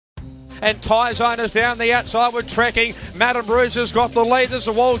and Tyzone is down the outside with Trekking. Madame Rouge has got the lead. There's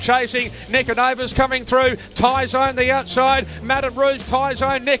a wall chasing. Niconova's coming through. Tyzone the outside. Madame Rouge,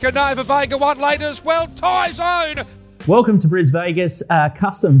 Tyzone, Niconova, Vega one later as well. Tyzone! Welcome to Bris Vegas, a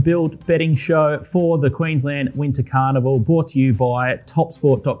custom-built betting show for the Queensland Winter Carnival, brought to you by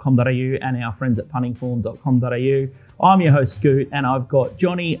topsport.com.au and our friends at puntingform.com.au. I'm your host, Scoot, and I've got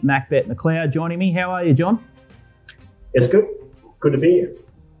Johnny Macbeth McLeod joining me. How are you, John? It's good. Good to be here.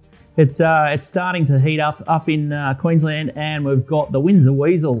 It's starting to heat up in Queensland, and we've got the Windsor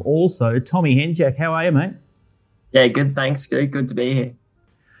Weasel also, Tommy Henjack. How are you, mate? Yeah, good. Thanks, Scoot. Good to be here.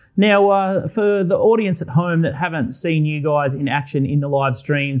 Now, for the audience at home that haven't seen you guys in action in the live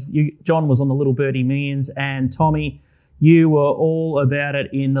streams, John was on the Little Birdie Millions, and Tommy, you were all about it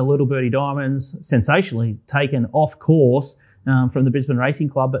in the Little Birdie Diamonds, sensationally taken off course from the Brisbane Racing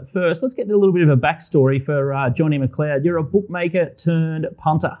Club. But first, let's get a little bit of a backstory for Johnny McLeod. You're a bookmaker turned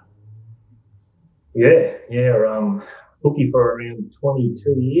punter. Yeah. Bookie for around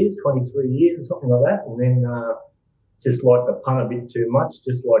 23 years or something like that, and then just like the punt a bit too much,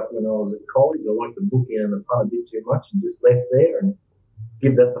 just like when I was at college, I liked the booking and the punt a bit too much and just left there and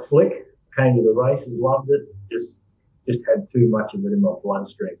give that the flick. Came to the races, loved it, just had too much of it in my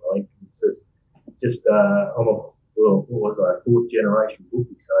bloodstream. I think it's I'm a fourth generation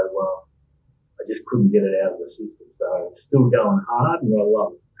bookie, so I just couldn't get it out of the system. So it's still going hard and I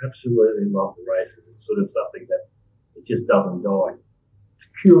love it. Absolutely love the races. It's sort of something that it just doesn't die. It's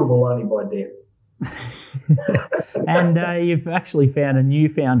curable only by death. And you've actually found a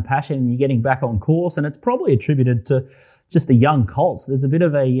newfound passion and you're getting back on course, and it's probably attributed to just the young colts. There's a bit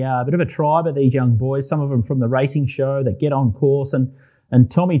of a tribe of these young boys, some of them from the racing show that get on course, and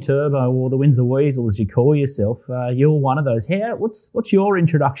Tommy Turbo, or the Windsor Weasel as you call yourself, you're one of those. What's your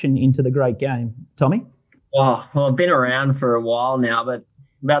introduction into the great game, Tommy? Oh, well, I've been around for a while now, but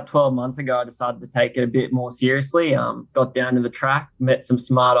about 12 months ago, I decided to take it a bit more seriously. Got down to the track, met some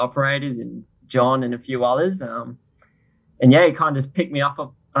smart operators and John and a few others. And yeah, he kind of just picked me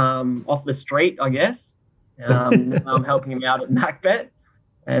up off the street, I guess. I'm helping him out at MacBet.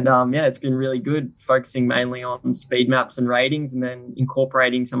 And yeah, it's been really good, focusing mainly on speed maps and ratings and then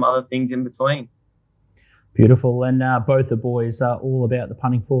incorporating some other things in between. Beautiful. And both the boys are all about the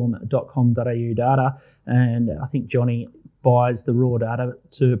puntingform.com.au data. And I think Johnny buys the raw data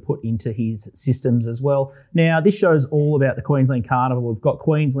to put into his systems as well. Now, this show's all about the Queensland Carnival. We've got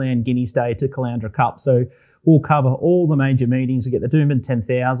Queensland, Guineas Day to Caloundra Cup. So we'll cover all the major meetings. You get the Doomben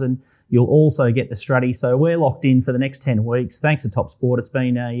 10,000. You'll also get the Strutty. So we're locked in for the next 10 weeks. Thanks to Top Sport. It's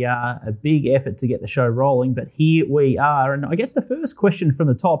been a big effort to get the show rolling, but here we are. And I guess the first question from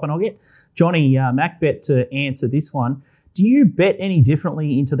the top, and I'll get Johnny Macbeth to answer this one. Do you bet any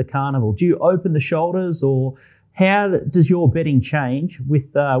differently into the Carnival? Do you open the shoulders, or how does your betting change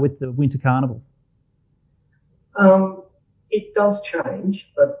with the Winter Carnival? It does change,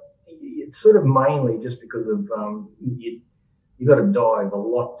 but it's sort of mainly just because of you got to dive a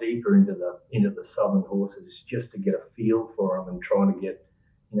lot deeper into the southern horses just to get a feel for them and trying to get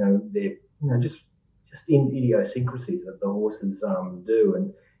their just in idiosyncrasies that the horses do,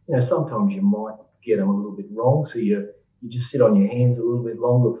 and sometimes you might get them a little bit wrong, so you just sit on your hands a little bit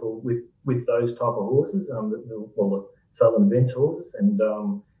longer with those type of horses, the Southern Events horses, and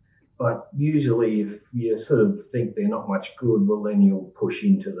but usually if you sort of think they're not much good, well then you'll push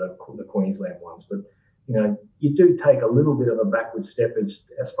into the Queensland ones. But you do take a little bit of a backward step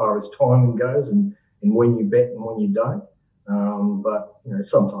as far as timing goes, and when you bet and when you don't. But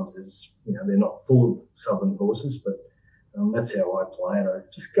sometimes they're not full of Southern horses, but that's how I play it. I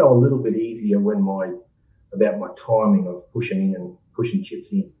just go a little bit easier about my timing of pushing in and pushing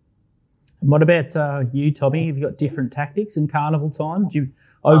chips in. And what about you, Tommy? Have you got different tactics in Carnival time? Do you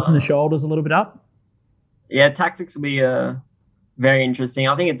open the shoulders a little bit up? Yeah, tactics will be very interesting.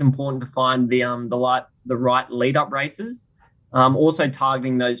 I think it's important to find the right lead-up races. Also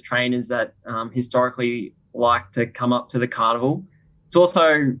targeting those trainers that historically like to come up to the Carnival. It's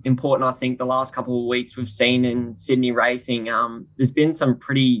also important, I think, the last couple of weeks we've seen in Sydney racing, there's been some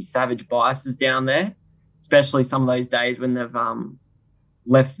pretty savage biases down there, especially some of those days when they've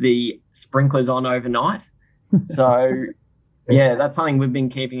left the sprinklers on overnight. So, yeah, that's something we've been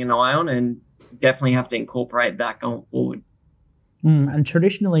keeping an eye on and definitely have to incorporate that going forward. And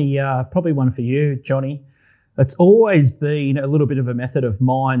traditionally, probably one for you, Johnny, it's always been a little bit of a method of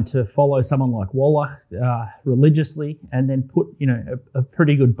mine to follow someone like Waller religiously and then put, a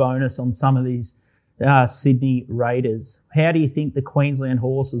pretty good bonus on some of these Sydney Raiders. How do you think the Queensland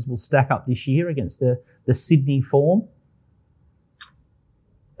horses will stack up this year against the Sydney form?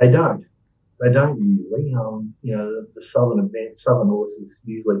 They don't. They don't usually. The southern horses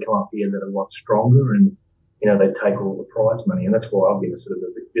usually come up here that are a lot stronger, and they take all the prize money, and that's why I've been a sort of a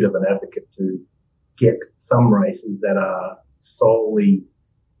bit of an advocate to get some races that are solely,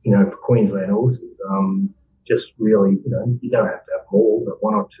 for Queensland horses. Just really, you don't have to have more, but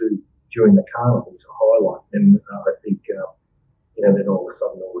one or two during the carnival to highlight. And I think, then all of a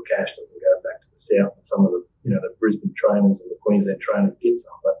sudden all the cash doesn't go back to the south, and some of the, the Brisbane trainers and the Queensland trainers get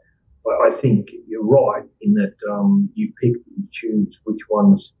some. But I think you're right in that you pick and choose which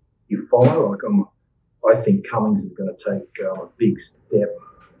ones you follow. I think Cummings is going to take a big step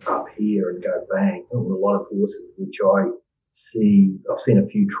up here and go bang. With a lot of horses, which I've seen a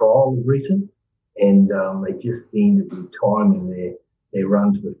few trials recent, and they just seem to be timing their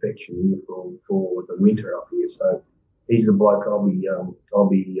run to perfection here for the winter up here. So he's the bloke I'll be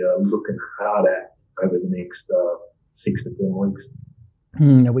looking hard at over the next 6 to 10 weeks.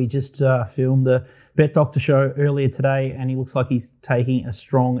 We just filmed the Bet Doctor show earlier today, and he looks like he's taking a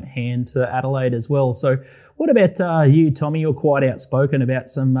strong hand to Adelaide as well. So what about you, Tommy? You're quite outspoken about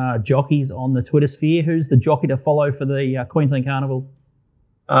some jockeys on the Twitter sphere. Who's the jockey to follow for the Queensland Carnival?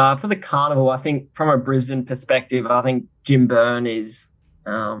 For the Carnival, I think from a Brisbane perspective, I think Jim Byrne is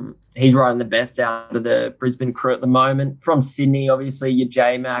he's riding the best out of the Brisbane crew at the moment. From Sydney, obviously, your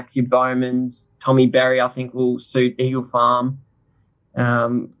J-Max, your Bowmans, Tommy Berry, I think will suit Eagle Farm.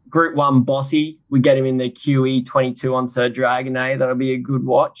 Group 1 Bossy, we get him in the QE22 on Sir Dragonet. That'll be a good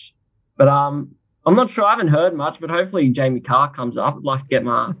watch. But I'm not sure. I haven't heard much, but hopefully Jamie Carr comes up. I'd like to get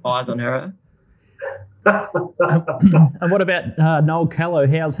my eyes on her. And what about Noel Callow?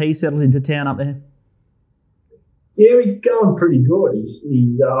 How's he settled into town up there? Yeah, he's going pretty good.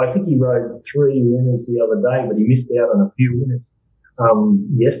 I think he rode 3 winners the other day, but he missed out on a few winners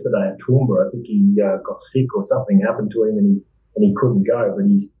yesterday at Toowoomba. I think he got sick or something happened to him, and he couldn't go. But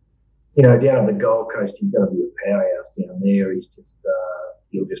he's, down at the Gold Coast, he's going to be a powerhouse down there. He's just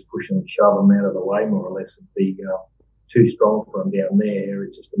he'll just push him and shove him out of the way more or less and be too strong for him down there.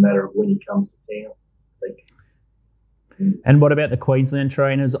 It's just a matter of when he comes to town, I think. And what about the Queensland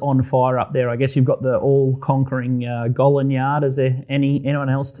trainers on fire up there? I guess you've got the all-conquering Golan Yard. Is there anyone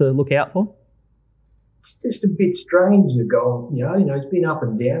else to look out for? It's just a bit strange, the Golan Yard. It's been up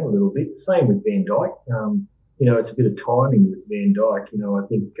and down a little bit. Same with Van Dyke. It's a bit of timing with Van Dyke. I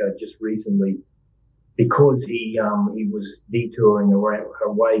think just recently, because he was detouring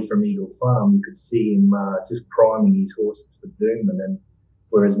away from Eagle Farm, you could see him just priming his horses for Doom, and then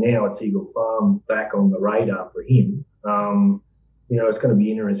whereas now it's Eagle Farm back on the radar for him. It's going to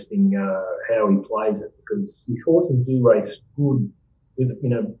be interesting how he plays it, because his horses do race good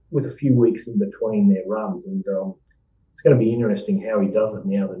with a few weeks in between their runs, and it's going to be interesting how he does it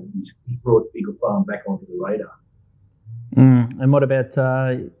now that he's brought Eagle Farm back onto the radar. And what about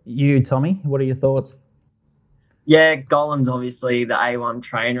you, Tommy? What are your thoughts? Yeah, Golan's obviously the A1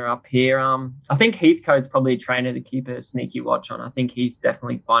 trainer up here. I think Heathcote's probably a trainer to keep a sneaky watch on. I think he's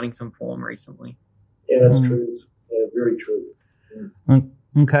definitely finding some form recently. Yeah, that's true. Yeah, very true. Yeah.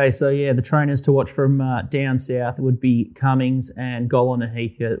 Okay, so the trainers to watch from down south would be Cummings, and Golan and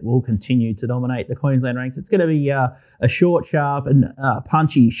Heathcote will continue to dominate the Queensland ranks. It's going to be a short, sharp and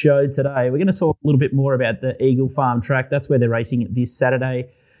punchy show today. We're going to talk a little bit more about the Eagle Farm track. That's where they're racing this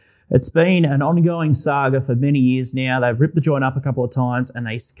Saturday. It's been an ongoing saga for many years now. They've ripped the joint up a couple of times and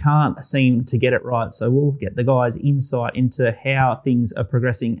they can't seem to get it right. So we'll get the guys' insight into how things are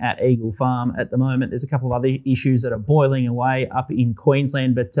progressing at Eagle Farm at the moment. There's a couple of other issues that are boiling away up in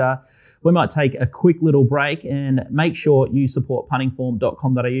Queensland, but we might take a quick little break and make sure you support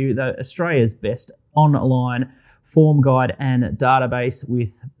puntingform.com.au, Australia's best online form guide and database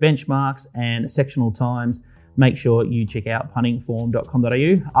with benchmarks and sectional times. Make sure you check out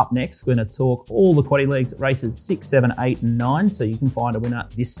puntingform.com.au. Up next, we're going to talk all the quaddie legs races 6, 7, 8 and 9, so you can find a winner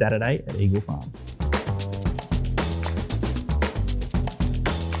this Saturday at Eagle Farm.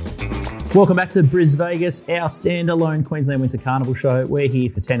 Welcome back to Bris Vegas, our standalone Queensland Winter Carnival show. We're here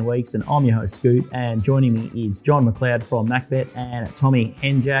for 10 weeks and I'm your host, Scoot, and joining me is John McLeod from MacBet and Tommy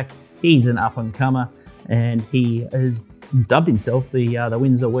Henjack. He's an up-and-comer and he has dubbed himself the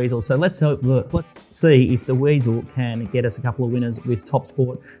Windsor Weasel. So let's see if the Weasel can get us a couple of winners with Top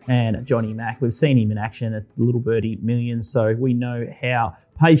Sport and Johnny Mack. We've seen him in action at Little Birdie Millions, so we know how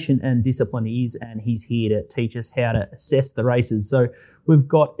patient and disciplined he is, and he's here to teach us how to assess the races. So we've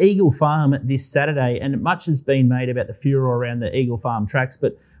got Eagle Farm this Saturday, and much has been made about the furor around the Eagle Farm tracks,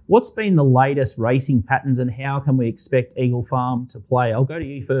 but what's been the latest racing patterns and how can we expect Eagle Farm to play? I'll go to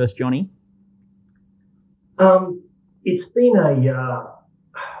you first, Johnny. It's been I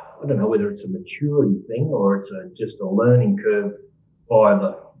don't know whether it's a maturity thing or it's just a learning curve by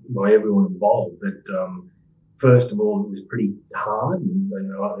by everyone involved that first of all it was pretty hard, and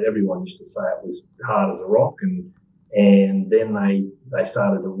everyone used to say it was hard as a rock, and then they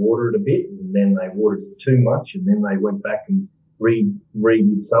started to water it a bit, and then they watered it too much, and then they went back and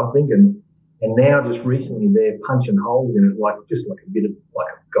redid something, and now just recently they're punching holes in it like a bit of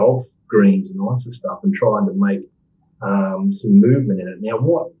like golf greens and lots of stuff, and trying to make some movement in it. Now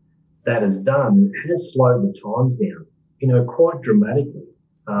what that has done, it has slowed the times down, quite dramatically.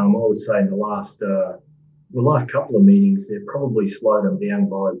 I would say in the last couple of meetings, they've probably slowed them down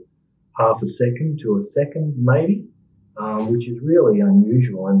by half a second to a second, maybe, which is really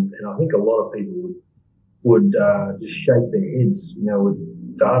unusual. And I think a lot of people would just shake their heads, with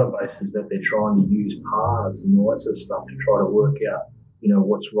databases that they're trying to use pars and all that sort of stuff to try to work out,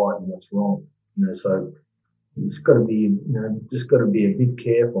 what's right and what's wrong. So it's got to be, just got to be a bit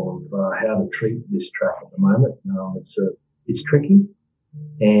careful of how to treat this track at the moment. It's tricky,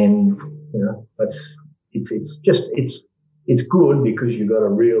 and it's good because you've got to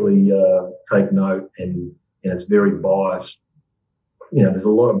really take note, and it's very biased. There's a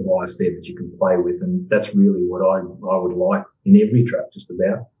lot of bias there that you can play with, and that's really what I would like in every track, just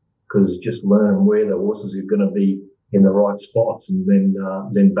about, because just learn where the horses are going to be in the right spots, and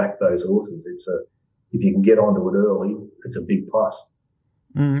then back those horses. If you can get onto it early, it's a big plus.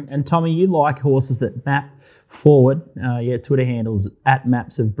 And Tommy, you like horses that map forward. Twitter handles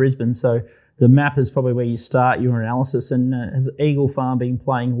 @Maps of Brisbane. So the map is probably where you start your analysis. And has Eagle Farm been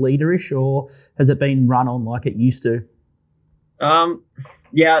playing leaderish, or has it been run on like it used to? I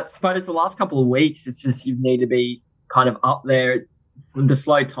suppose the last couple of weeks, it's just you need to be kind of up there. With the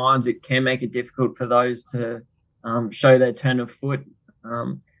slow times, it can make it difficult for those to show their turn of foot.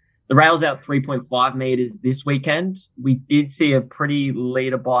 The rail's out 3.5 metres this weekend. We did see a pretty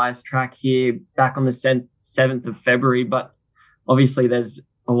leader bias track here back on the 7th of February, but obviously there's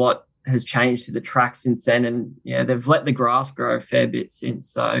a lot has changed to the track since then, and they've let the grass grow a fair bit since,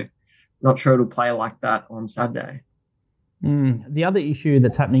 so not sure it'll play like that on Saturday. The other issue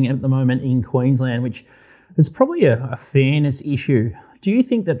that's happening at the moment in Queensland, which is probably a fairness issue, do you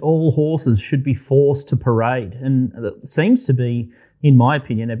think that all horses should be forced to parade? And it seems to be, in my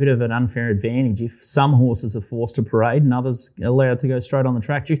opinion, a bit of an unfair advantage if some horses are forced to parade and others are allowed to go straight on the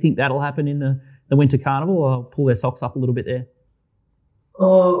track. Do you think that'll happen in the Winter Carnival, or pull their socks up a little bit there?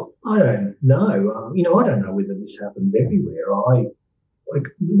 Oh, I don't know. I don't know whether this happens everywhere. I'll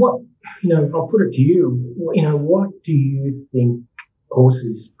put it to you. What do you think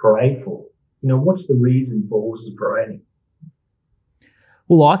horses parade for? What's the reason for horses parading?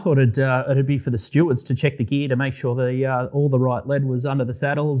 Well, I thought it'd be for the stewards to check the gear to make sure all the right lead was under the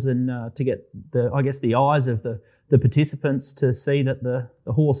saddles, and to get the eyes of the participants to see that the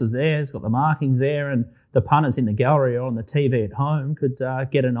horse is there, it's got the markings there, and the punters in the gallery or on the TV at home could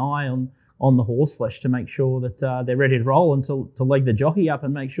get an eye on the horse flesh to make sure that they're ready to roll, and to leg the jockey up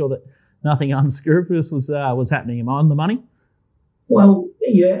and make sure that nothing unscrupulous was happening. Am I on the money? Well,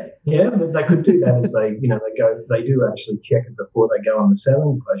 yeah, but they could do that as they do actually check it before they go on the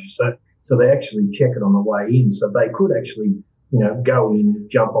saddle enclosure. So they actually check it on the way in. So they could actually, go in,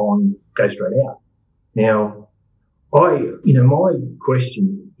 jump on, go straight out. Now, my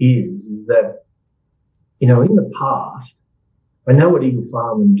question is that, in the past, I know at Eagle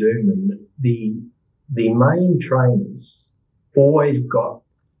Farm and Doomben, the main trainers always got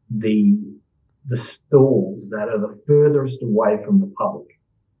the stalls that are the furthest away from the public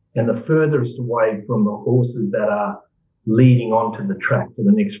and the furthest away from the horses that are leading onto the track for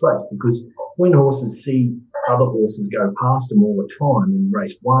the next race. Because when horses see other horses go past them all the time in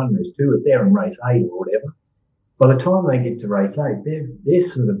race 1, race 2, if they're in race 8 or whatever, by the time they get to race 8, they're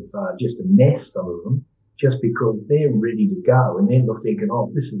sort of just a mess, some of them, just because they're ready to go, and then they're thinking,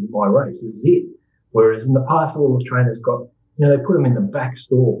 oh, this is my race, this is it. Whereas in the past, all the trainers got, they put them in the back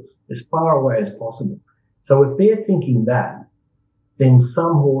stalls as far away as possible. So if they're thinking that, then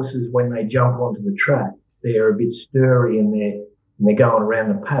some horses, when they jump onto the track, they're a bit stirry, and they're going around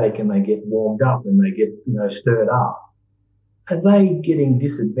the paddock, and they get warmed up, and they get, stirred up. Are they getting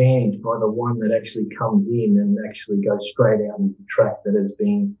disadvantaged by the one that actually comes in and actually goes straight out into the track that has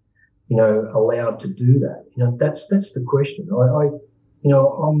been, allowed to do that? That's the question. I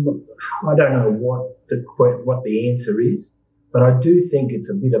don't know what the answer is, but I do think it's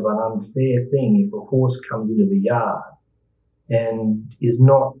a bit of an unfair thing if a horse comes into the yard and is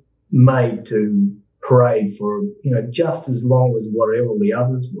not made to parade for, just as long as whatever the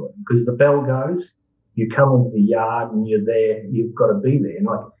others were. Because the bell goes, you come into the yard and you're there, you've got to be there. And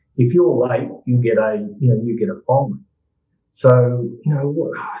like, if you're late, you get a fine. So,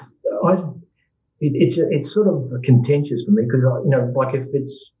 it's sort of contentious for me, because, like if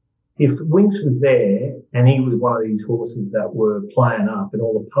it's if Winks was there and he was one of these horses that were playing up and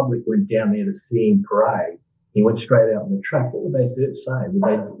all the public went down there to see him parade, he went straight out on the track, what would they say? Would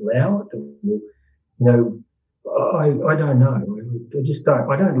they allow it? You know, I don't know.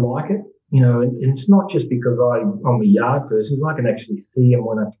 I don't like it. You know, and it's not just because I'm a yard person, because I can actually see them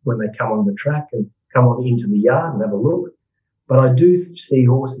when they come on the track and come on into the yard and have a look. But I do see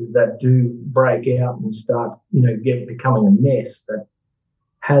horses that do break out and start, you know, becoming a mess that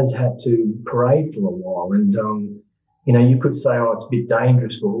has had to parade for a while. And, you know, you could say, oh, it's a bit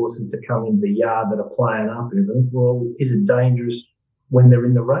dangerous for horses to come into the yard that are playing up and everything. Well, is it dangerous when they're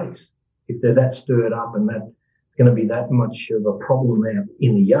in the race? If they're that stirred up and that's going to be that much of a problem out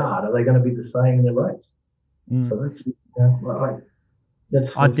in the yard, are they going to be the same in the race? So that's, you know,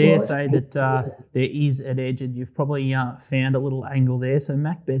 I dare say that there is an edge, and you've probably found a little angle there. So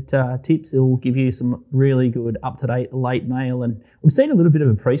MacBet Tips will give you some really good up-to-date late mail, and we've seen a little bit of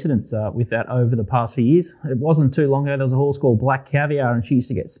a precedence with that over the past few years. It wasn't too long ago, there was a horse called Black Caviar, and she used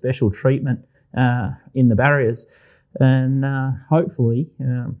to get special treatment in the barriers. And hopefully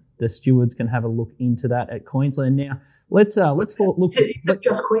the stewards can have a look into that at Queensland. Now, let's look. Is it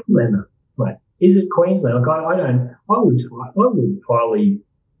just Queensland, mate? Is it Queensland? Like I would highly,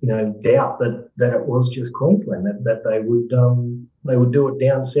 you know, doubt that it was just Queensland, that they would do it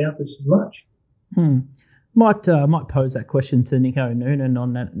down south as much. Might pose that question to Nico Noonan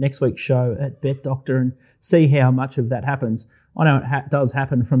on that next week's show at Bet Doctor and see how much of that happens. I know it does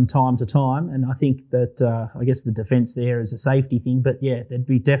happen from time to time, and I think that I guess the defence there is a safety thing, but yeah, there'd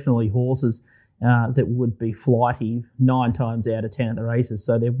be definitely horses that would be flighty 9 times out of 10 at the races.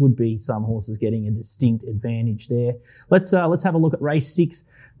 So there would be some horses getting a distinct advantage there. Let's have a look at race 6,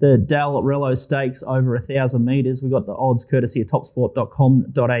 the Dalrello Stakes over 1,000 metres. We've got the odds courtesy of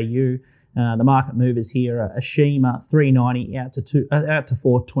topsport.com.au. The market movers here are Ashima 390 out to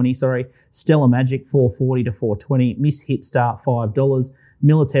 420. Stella Magic 440 to 420. Miss Hipstar $5.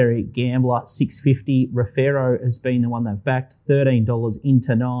 Military Gambler $6.50. Refero has been the one they've backed, $13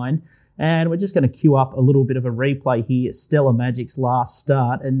 into 9. And we're just going to queue up a little bit of a replay here, Stella Magic's last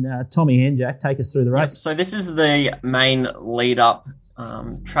start. And Tommy Hanjack, take us through the race. Yep, so this is the main lead-up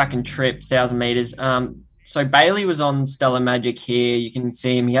track and trip, 1,000 metres. So Bailey was on Stella Magic here. You can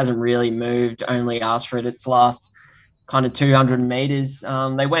see him. He hasn't really moved, only asked for it its last kind of 200 metres.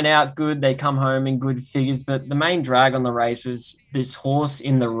 They went out good. They come home in good figures. But the main drag on the race was this horse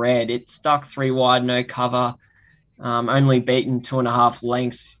in the red. It stuck 3 wide, no cover. Only beaten 2.5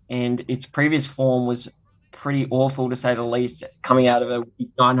 lengths, and its previous form was pretty awful to say the least, coming out of a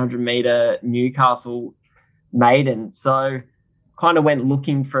 900-metre Newcastle maiden. So kind of went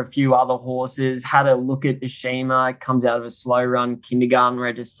looking for a few other horses, had a look at Ashima, comes out of a slow run kindergarten where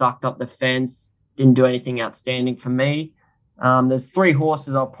it just sucked up the fence, didn't do anything outstanding for me. There's 3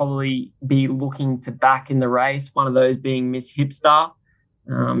 horses I'll probably be looking to back in the race, one of those being Miss Hipstar.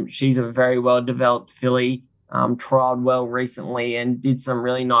 She's a very well-developed filly. Trialled well recently and did some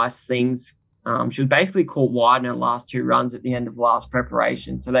really nice things. She was basically caught wide in her last 2 runs at the end of last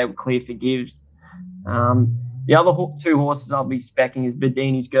preparation, so they were clear for gives. The other 2 horses I'll be speccing is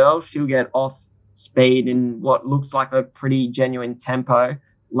Bedini's Girl. She'll get off speed in what looks like a pretty genuine tempo.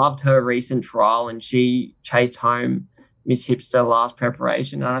 Loved her recent trial, and she chased home Miss Hipster last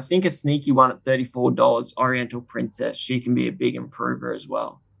preparation. And I think a sneaky one at $34, Oriental Princess. She can be a big improver as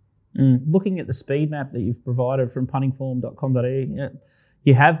well. Looking at the speed map that you've provided from puntingform.com.au,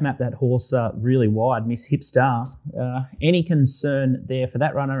 you have mapped that horse really wide, Miss Hipstar. Any concern there for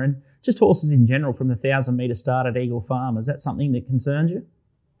that runner? And just horses in general from the 1,000-metre start at Eagle Farm, is that something that concerns you?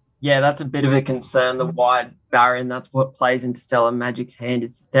 Yeah, that's a bit of a concern, the wide barrier, and that's what plays into Stella Magic's hand.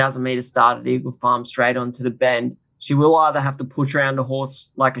 It's the 1,000-metre start at Eagle Farm straight onto the bend. She will either have to push around a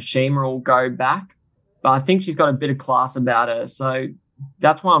horse like Ashima or go back, but I think she's got a bit of class about her, so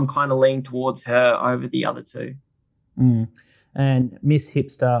that's why I'm kind of leaning towards her over the other 2. And Miss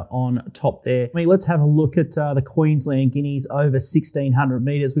Hipster on top there. Let's have a look at the Queensland Guineas over 1,600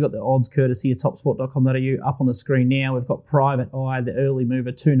 metres. We've got the odds courtesy of topsport.com.au up on the screen now. We've got Private Eye, the early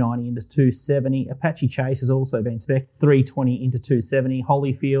mover, 290 into 270. Apache Chase has also been spec'd, 320 into 270.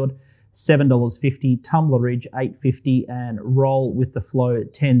 Holyfield, $7.50. Tumbler Ridge, $8.50. And Roll with the Flow,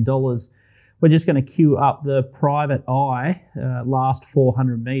 $10. We're just going to queue up the Private Eye last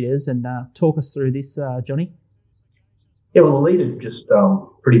 400 metres and talk us through this, Johnny. Yeah, well, the leader just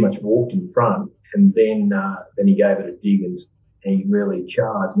pretty much walked in front, and then he gave it a dig and he really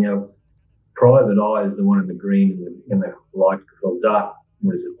charged. Now, Private Eye is the one in the green and the light, well, dark,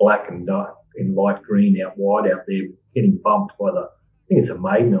 what is it, black and dark in light green out wide out there, getting bumped by I think it's a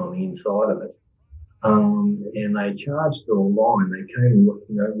maiden on the inside of it. and they charged through a line. They came,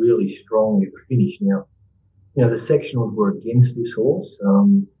 really strong at the finish. Now, the sectionals were against this horse,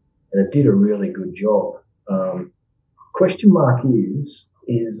 and it did a really good job. Question mark is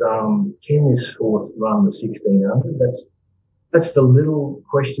can this horse run the 1600? That's the little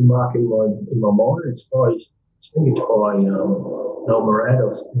question mark in my mind. I think it's by El Morad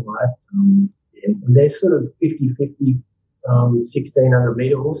or something like that. And they're sort of 50-50 1600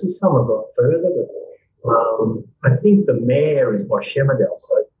 metre horses. Some have got further, but I think the mare is by Shemardell,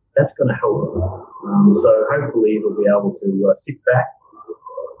 so that's going to help. So hopefully it'll be able to sit back,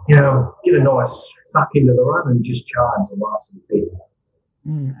 get a nice suck into the run and just charge the last of the bit.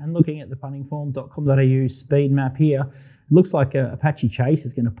 And looking at the puntingform.com.au speed map here, it looks like Apache Chase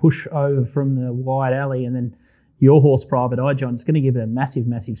is going to push over from the wide alley, and then your horse, Private Eye, John, is going to give it a massive,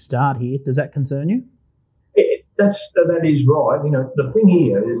 massive start here. Does that concern you? That is right. The thing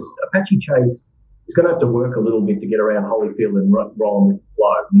here is Apache Chase is going to have to work a little bit to get around Holyfield and roll with the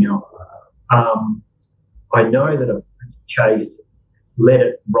flow. I know that Apache Chase let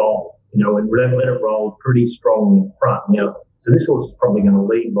it roll, and let it roll pretty strong in front. So this horse is probably going to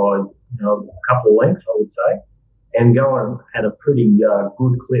lead by, a couple of lengths, I would say, and go on at a pretty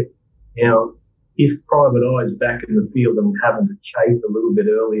good clip. Now, if Private Eye is back in the field and having to chase a little bit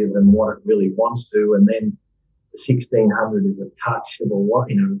earlier than what it really wants to, and then the 1600 is a touch of a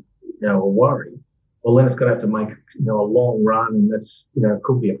worry, well, then it's going to have to make, a long run, and that's,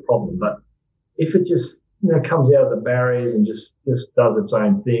 could be a problem. But if it just, comes out of the barriers and just does its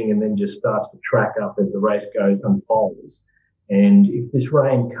own thing and then just starts to track up as the race unfolds, and if this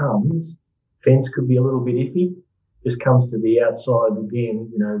rain comes, fence could be a little bit iffy. Just comes to the outside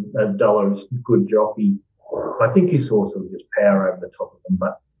again, Duller's good jockey. I think his horse will just power over the top of them.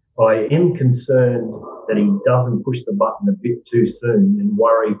 But I am concerned that he doesn't push the button a bit too soon and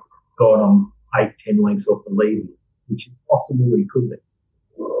worry, God, I'm 8-10 lengths off the lead, which possibly could be.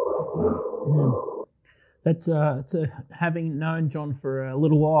 That's having known John for a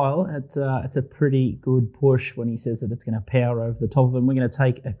little while, it's a pretty good push when he says that it's going to power over the top of him. We're going to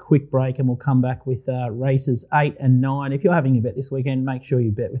take a quick break and we'll come back with races 8 and 9. If you're having a bet this weekend, make sure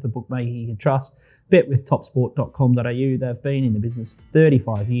you bet with a bookmaker you can trust. Bet with topsport.com.au. They've been in the business for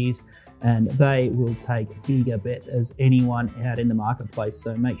 35 years and they will take bigger bet as anyone out in the marketplace.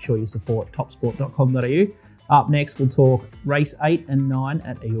 So make sure you support topsport.com.au. Up next, we'll talk race 8 and 9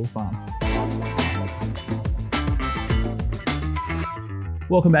 at Eagle Farm.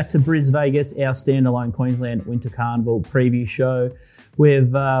 Welcome back to Bris Vegas, our standalone Queensland Winter Carnival preview show.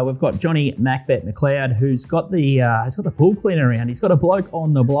 We've got Johnny Macbeth McLeod, who's got the pool cleaner around. He's got a bloke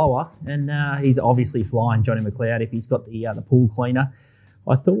on the blower, and he's obviously flying Johnny McLeod if he's got the pool cleaner.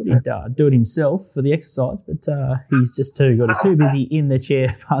 I thought he'd do it himself for the exercise, but he's just too good. He's too busy in the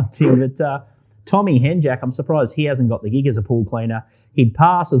chair hunting. But Tommy Henjack, I'm surprised he hasn't got the gig as a pool cleaner. He'd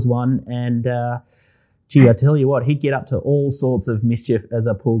pass as one, and gee, I tell you what, he'd get up to all sorts of mischief as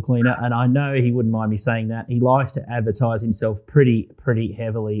a pool cleaner, and I know he wouldn't mind me saying that. He likes to advertise himself pretty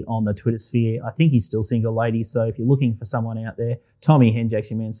heavily on the Twitter sphere. I think he's still single, ladies, so if you're looking for someone out there, Tommy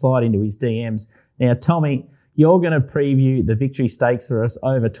Henjack's your man. Slide into his DMs. Now, Tommy, you're going to preview the Victory Stakes for us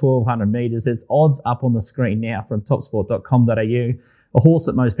over 1,200 metres. There's odds up on the screen now from topsport.com.au. A horse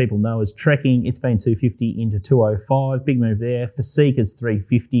that most people know is Trekking. It's been 250 into 205. Big move there. Fasika's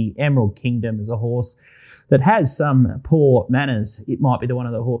 350. Emerald Kingdom is a horse that has some poor manners. It might be one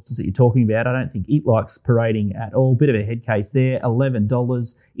of the horses that you're talking about. I don't think it likes parading at all. Bit of a head case there.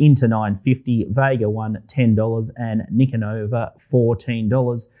 $11 into $9.50. Vega won $10 and Nicanova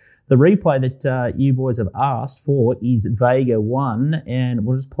 $14. The replay that you boys have asked for is Vega 1, and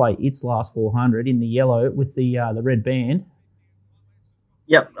we'll just play its last 400 in the yellow with the red band.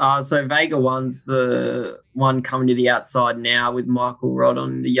 Yep, so Vega 1's the one coming to the outside now with Michael Rod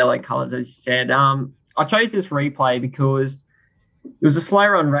on the yellow colours, as you said. I chose this replay because it was a slow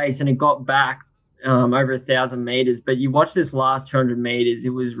run race and it got back over 1,000 metres, but you watch this last 200 metres, it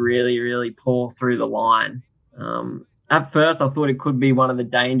was really, really poor through the line. At first, I thought it could be one of the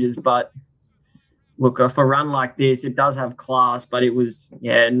dangers, but look, for a run like this, it does have class, but it was,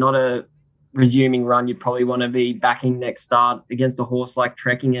 not a resuming run you'd probably want to be backing next start against a horse like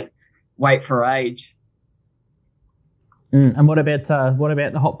Trekking at weight for age. And what about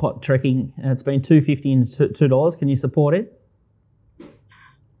the hot pot Trekking? It's been $2.50 and $2. Can you support it?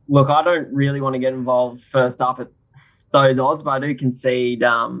 Look, I don't really want to get involved first up at those odds, but I do concede.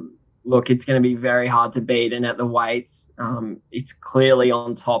 Look, it's going to be very hard to beat, and at the weights, it's clearly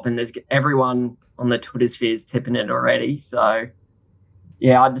on top, and there's everyone on the Twitter sphere is tipping it already. So,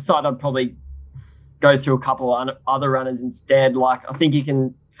 I decided I'd probably go through a couple of other runners instead. Like, I think you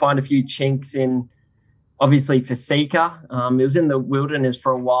can find a few chinks in obviously Fasika. It was in the wilderness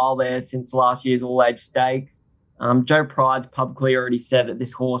for a while there since last year's all-age stakes. Joe Pride's publicly already said that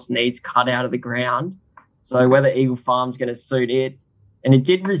this horse needs cut out of the ground. So whether Eagle Farm's going to suit it. And it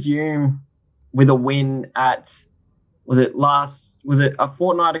did resume with a win at, was it a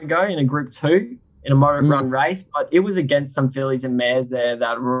fortnight ago in a Group 2 in a moderate run race? But it was against some fillies and mares there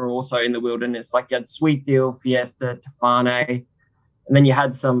that were also in the wilderness. Like you had Sweet Deal, Fiesta, Tofane, and then you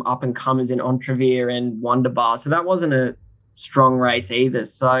had some up-and-comers in Entrevere and Wonderbar. So that wasn't a strong race either.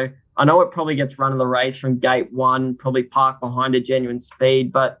 So I know it probably gets run of the race from gate 1, probably parked behind a Genuine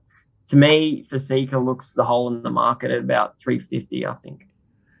Speed. But to me, Fasika looks the hole in the market at about $350, I think.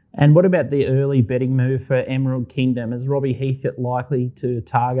 And what about the early betting move for Emerald Kingdom? Is Robbie Heathcote likely to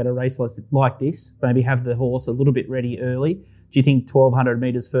target a race like this? Maybe have the horse a little bit ready early? Do you think 1,200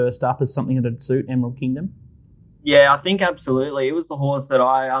 metres first up is something that would suit Emerald Kingdom? Yeah, I think absolutely. It was the horse that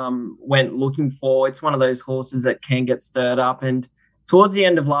I went looking for. It's one of those horses that can get stirred up. And towards the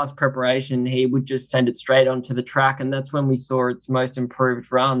end of last preparation, he would just send it straight onto the track. And that's when we saw its most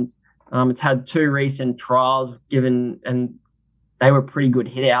improved runs. It's had 2 recent trials given, and they were pretty good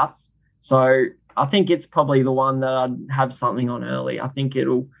hitouts. So I think it's probably the one that I'd have something on early. I think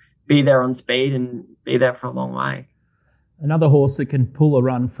it'll be there on speed and be there for a long way. Another horse that can pull a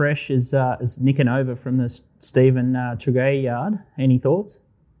run fresh is Nicanova from the Stephen Tregea yard. Any thoughts?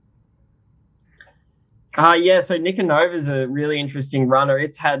 Yeah, so Nicanova is a really interesting runner.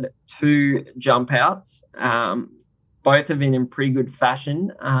 It's had 2 jump outs. Both have been in pretty good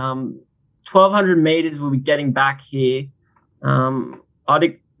fashion. 1,200 metres will be getting back here.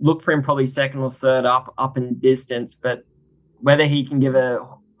 I'd look for him probably second or third up in distance, but whether he can give a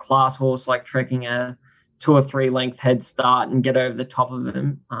class horse like Trekking a 2 or 3 length head start and get over the top of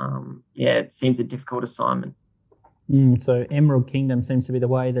him, it seems a difficult assignment. So Emerald Kingdom seems to be the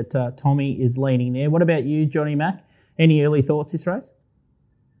way that Tommy is leaning there. What about you, Johnny Mack? Any early thoughts this race?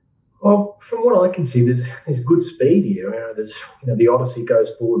 Well, from what I can see, there's good speed here. There's the Odyssey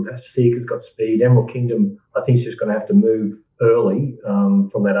goes forward. Seeker's got speed. Emerald Kingdom, I think, is just going to have to move early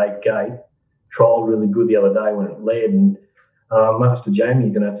from that 8 gate. Trialled really good the other day when it led, and Master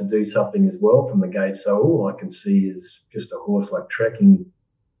Jamie's going to have to do something as well from the gate. So all I can see is just a horse like Trekking,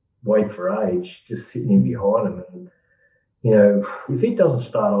 Wait for Age, just sitting in behind him. And if he doesn't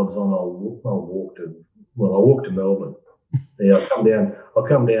start odds on, I'll walk to Melbourne. Yeah, I'll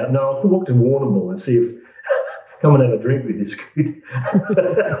come down. No, I'll walk to Warrnambool and see if come and have a drink with this kid.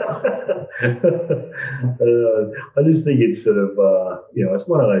 I just think it's sort of it's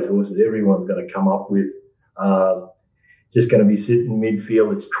one of those horses everyone's going to come up with. Just going to be sitting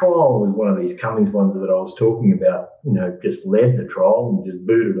midfield. Its trial was one of these Cummings ones that I was talking about. Just led the trial and just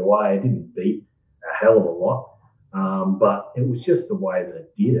booted away. It didn't beat a hell of a lot. But it was just the way that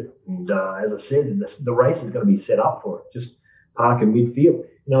it did it. And as I said, the race is going to be set up for it. Just park in midfield.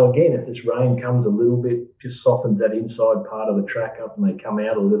 Again, if this rain comes a little bit, just softens that inside part of the track up and they come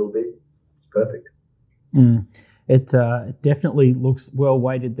out a little bit, it's perfect. It definitely looks well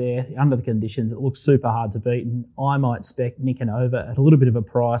weighted there under the conditions. It looks super hard to beat, and I might spec Nicanova at a little bit of a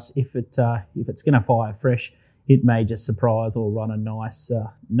price. If it's going to fire fresh, it may just surprise or run a nice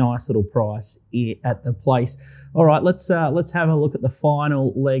little price at the place. All right, let's have a look at the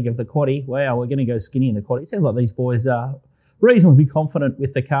final leg of the quaddie. Wow, we're going to go skinny in the quaddie. Sounds like these boys are reasonably confident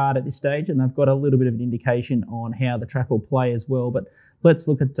with the card at this stage, and they've got a little bit of an indication on how the track will play as well. But let's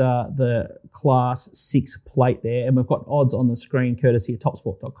look at the Class 6 plate there, and we've got odds on the screen courtesy of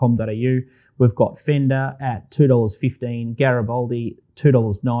topsport.com.au. We've got Fender at $2.15, Garibaldi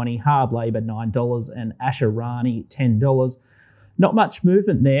 $2.90, Hard Labour $9, and Asherani $10. Not much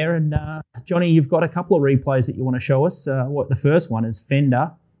movement there, and Johnny, you've got a couple of replays that you want to show us. The first one is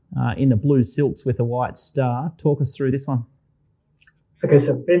Fender in the blue silks with a white star. Talk us through this one. Okay,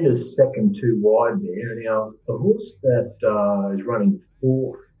 so Fender's second 2 wide there. Now, the horse that is running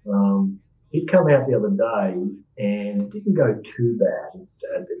 4th, he'd come out the other day and it didn't go too bad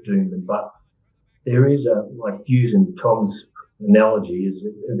at Doomben, but there is using Tom's analogy, is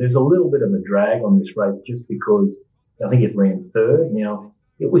there's a little bit of a drag on this race just because I think it ran 3rd. Now,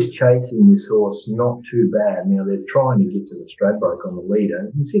 it was chasing this horse not too bad. Now, they're trying to get to the Stradbroke on the leader.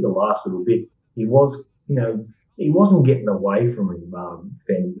 You can see the last little bit, he wasn't getting away from him,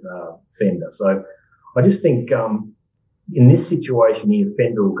 Fender. So I just think in this situation here,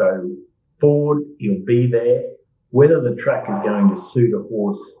 Fender will go forward. He'll be there. Whether the track is going to suit a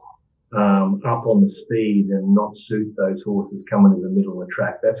horse up on the speed and not suit those horses coming in the middle of the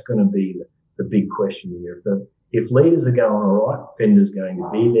track, that's going to be the big question here. If leaders are going all right, Fender's going to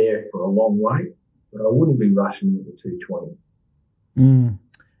be there for a long way, but I wouldn't be rushing at the 220.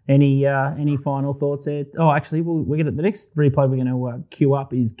 Any final thoughts there? Oh, actually, we're gonna the next replay we're going to queue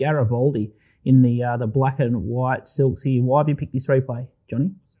up is Garibaldi in the black and white silks here. Why have you picked this replay,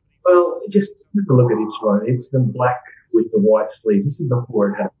 Johnny? Well, just have a look at this one. It's the black with the white sleeve. This is before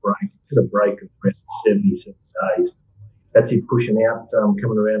it had a break. It's had a break of around 77 days. That's it pushing out,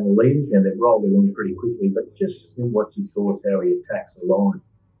 coming around the leaders. Now they've rolled it on pretty quickly, but just watch his horse, how he attacks the line.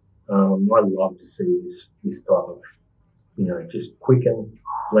 I love to see this type of, just quicken,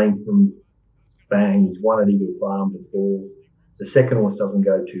 lengthen, bang. He's won at Eagle Farm before. The second horse doesn't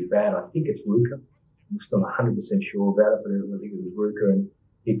go too bad. I think it's Ruka. I'm just not 100% sure about it, but I think it was Ruka, and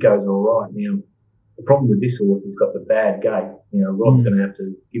it goes all right. Now, the problem with this horse, he's got the bad gate. Rod's going to have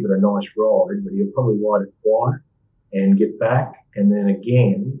to give it a nice ride, but he'll probably ride it quiet and get back. And then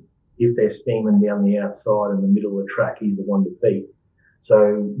again, if they're steaming down the outside in the middle of the track, he's the one to beat.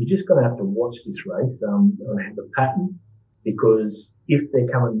 So you're just going to have to watch this race, the pattern, because if they're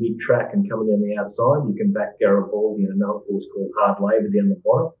coming mid-track and coming down the outside, you can back Garibaldi and another horse called Hard Labour down the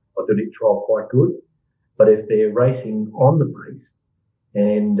bottom. I thought it trialled quite good. But if they're racing on the pace,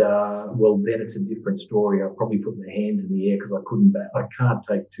 and then it's a different story. I'll probably put my hands in the air because I can't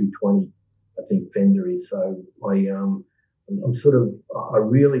take 220. I think Fender is. So I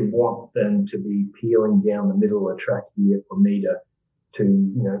really want them to be peeling down the middle of the track here for me to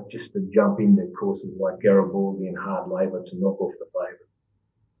just to jump into courses like Garibaldi and Hard Labour to knock off the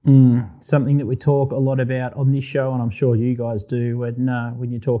favourite. Something that we talk a lot about on this show, and I'm sure you guys do when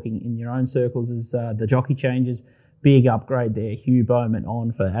you're talking in your own circles, is the jockey changes. Big upgrade there. Hugh Bowman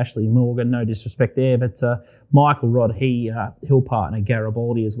on for Ashley Morgan. No disrespect there, but Michael Rod, he'll partner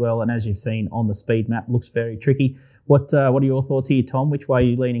Garibaldi as well. And as you've seen on the speed map, looks very tricky. What are your thoughts here, Tom? Which way are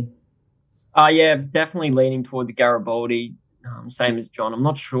you leaning? Yeah, definitely leaning towards Garibaldi. Same as John. I'm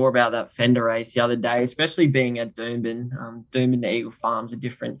not sure about that Fender race the other day, especially being at Doomben. Doomben to Eagle Farm's a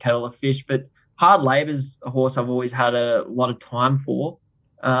different kettle of fish, but Hard Labour's a horse I've always had a lot of time for.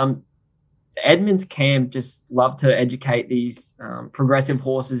 Edmonds camp just love to educate these progressive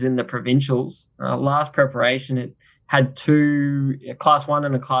horses in the provincials. Last preparation, it had a Class 1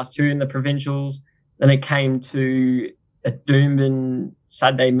 and a Class 2 in the provincials. Then it came to a Doomben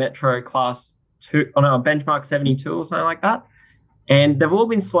Saturday Metro Class 2, Benchmark 72 or something like that. And they've all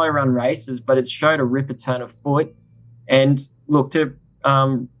been slow run races, but it's showed a ripper turn of foot. And look, to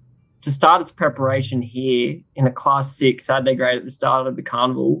start its preparation here in a Class 6 Saturday grade at the start of the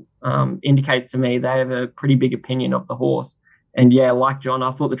carnival indicates to me they have a pretty big opinion of the horse. And yeah, like John,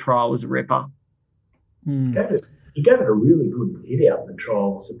 I thought the trial was a ripper. He gave it a really good hit out in the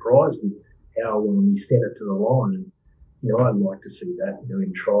trial. I was surprised with how he sent it to the line. And, I'd like to see that,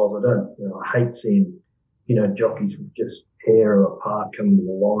 in trials. I hate seeing, jockeys just tear apart coming to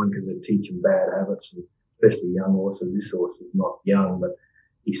the line because they're teaching bad habits, and especially young horses. This horse is not young, but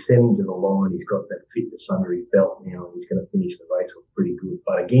he sent him to the line. He's got that fitness under his belt now, and he's going to finish the race off pretty good.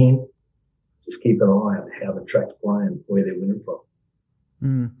 But again, just keep an eye on how the track's playing, where they're winning from.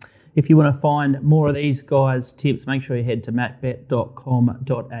 If you want to find more of these guys' tips, make sure you head to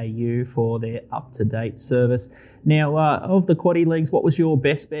mattbet.com.au for their up-to-date service. Now, of the quaddie leagues, what was your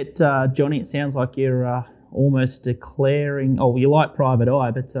best bet, Johnny? It sounds like you're almost declaring, you like Private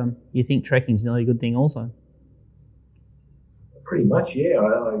Eye, but you think trekking's nearly a good thing also. Pretty much, yeah.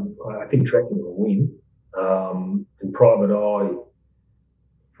 I think trekking will win. And Private Eye,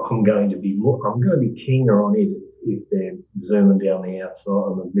 I'm going to be keener on it if they're zooming down the outside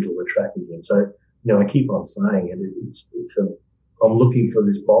on the middle of the track again. So, I keep on saying it. I'm looking for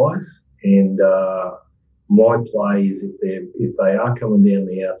this bias, and my play is if they are coming down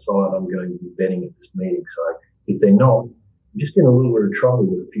the outside, I'm going to be betting at this meeting. So if they're not, I'm just in a little bit of trouble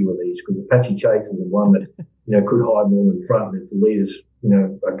with a few of these, because Apache Chase is the one that could hide more in front. And if the leaders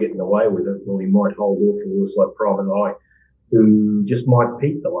are getting away with it, well, he might hold off a horse like Private Eye, who just might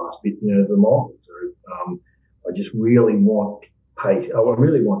peak the last bit, of the mile. So I just really want pace. I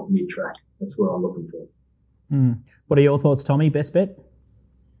really want mid-track. That's what I'm looking for. What are your thoughts, Tommy? Best bet?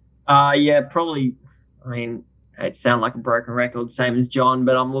 Yeah, probably. I mean, it sounds like a broken record, same as John,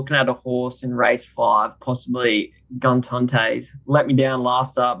 but I'm looking at a horse in race 5, possibly Guntontes. Let me down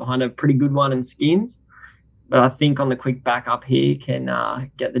last start behind a pretty good one in Skins, but I think on the quick back up here can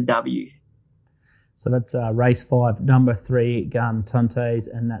get the W. So that's race 5, number 3, Guntontes,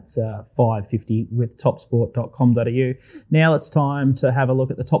 and that's $5.50 with topsport.com.au. Now it's time to have a look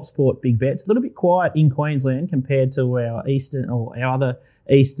at the Top Sport big bets. A little bit quiet in Queensland compared to our other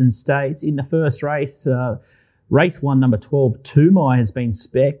eastern states. In the first race, race 1, number 12, Tumai has been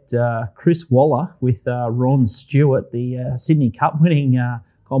specced. Chris Waller with Ron Stewart, the Sydney Cup winning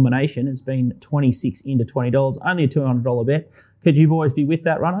combination has been 26 into $20, only a $200 bet. Could you boys be with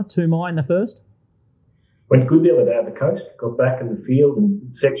that runner? 2 mile in the first? Went good the other day at the coast, got back in the field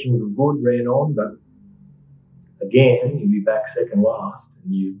and section was good, ran on, but again, you'll be back second last.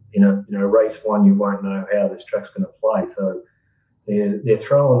 And race one, you won't know how this track's going to play. So they're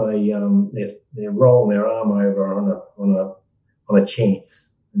throwing they're rolling their arm over on a chance.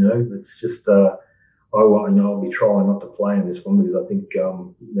 It's just I'll be trying not to play in this one because I think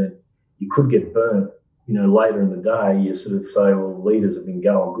you could get burnt. Later in the day, you sort of say, well, leaders have been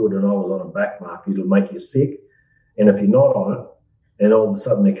going good and I was on a back mark. It'll make you sick. And if you're not on it, and all of a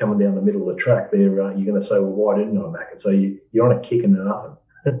sudden they're coming down the middle of the track, you're going to say, well, why didn't I back it? So you're on a kick into nothing.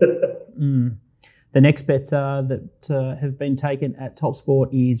 The next bet that have been taken at Top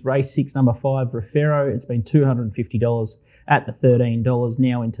Sport is race 6, number 5, Refero. It's been $250 at the $13,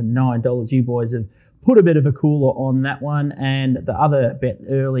 now into $9. You boys have put a bit of a cooler on that one. And the other bet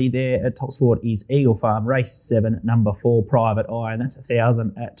early there at Top Sport is Eagle Farm, race 7, number 4, Private Eye, and that's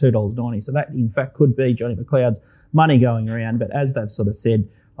 $1,000 at $2.90. So that, in fact, could be Johnny McLeod's money going around. But as they've sort of said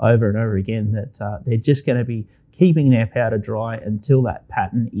over and over again, that they're just going to be keeping their powder dry until that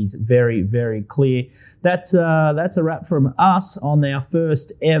pattern is very, very clear. That's a wrap from us on our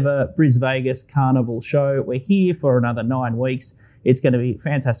first ever Bris Vegas Carnival show. We're here for another 9 weeks. It's going to be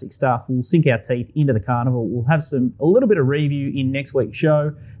fantastic stuff. We'll sink our teeth into the carnival. We'll have a little bit of review in next week's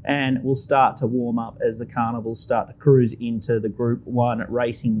show, and we'll start to warm up as the carnivals start to cruise into the Group 1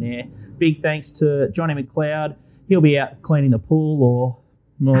 racing there. Big thanks to Johnny McLeod. He'll be out cleaning the pool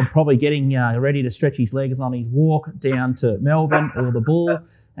or probably getting ready to stretch his legs on his walk down to Melbourne or the Bull.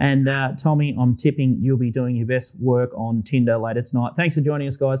 And Tommy, I'm tipping you'll be doing your best work on Tinder later tonight. Thanks for joining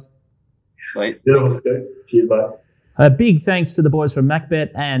us, guys. Sweet. Cheers, mate. A big thanks to the boys from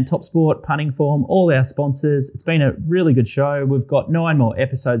MacBet and Top Sport, Punting Form, all our sponsors. It's been a really good show. We've got 9 more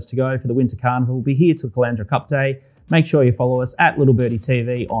episodes to go for the Winter Carnival. We'll be here till Caloundra Cup Day. Make sure you follow us at Little Birdie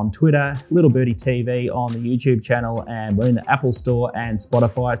TV on Twitter, Little Birdie TV on the YouTube channel, and we're in the Apple Store and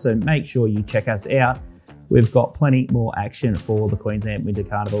Spotify, so make sure you check us out. We've got plenty more action for the Queensland Winter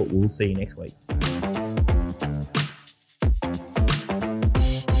Carnival. We'll see you next week.